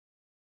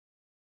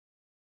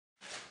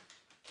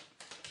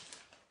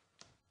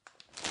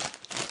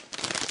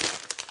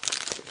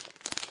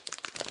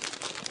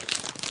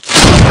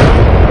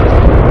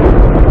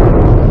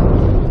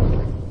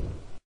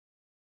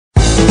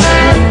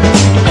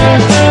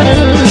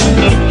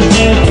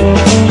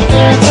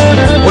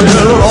Well,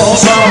 it all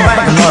started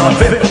back in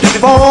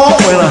 1954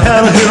 when I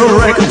had a hit a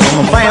record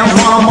from the band's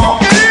mama.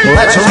 Well,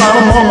 that's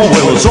around mama,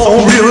 well, it's all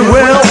really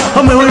well.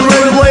 A million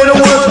records later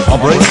was a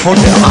break for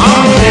them.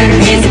 I'm the king.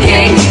 He's the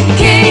king,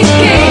 king,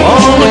 king.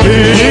 I'm the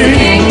king.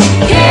 King,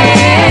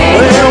 king.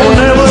 Well, there'll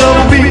never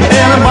ever be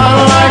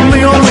anybody like me.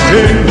 I'm the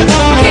king.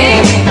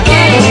 King,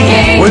 king,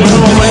 king. When the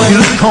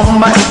Rangers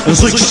come back in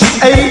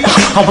 '68,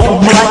 I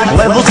wore black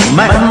leathers,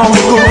 man on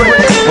the great.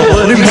 I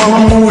let him on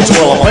the moves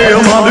while I pay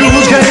my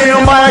dues.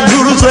 Came back to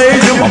the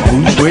stage in my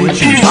blue suede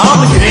shoes.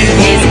 I'm the king.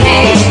 He's the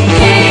king,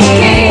 king,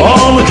 king.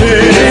 I'm the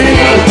king. King,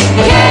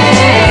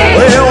 king.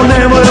 There'll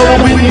never ever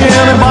be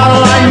anybody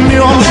like me.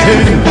 I'm the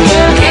king.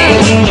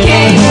 King,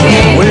 king,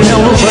 king. Well, in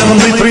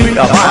 '73,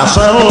 I buy a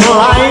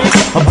satellite.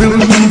 A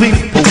billion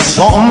people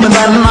saw me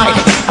that night.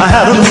 I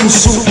had a new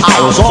suit,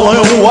 I was all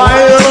in white.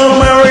 An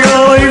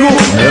American eagle,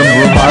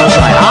 everybody's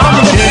like, I'm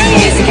the king.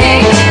 He's the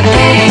king,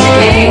 king,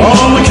 king.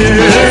 I'm the king.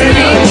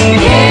 King,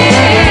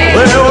 king.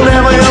 There'll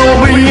never ever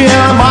be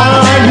anybody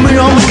like me.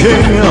 I'm the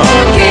king.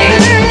 King,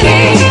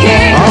 king,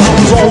 king. I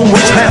was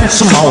always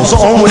handsome, I was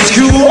always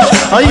cool.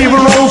 I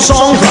even wrote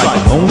songs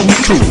like Only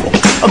True.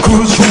 I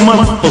cruised through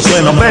Memphis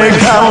in a big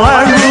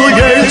Cadillac, really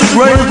gazed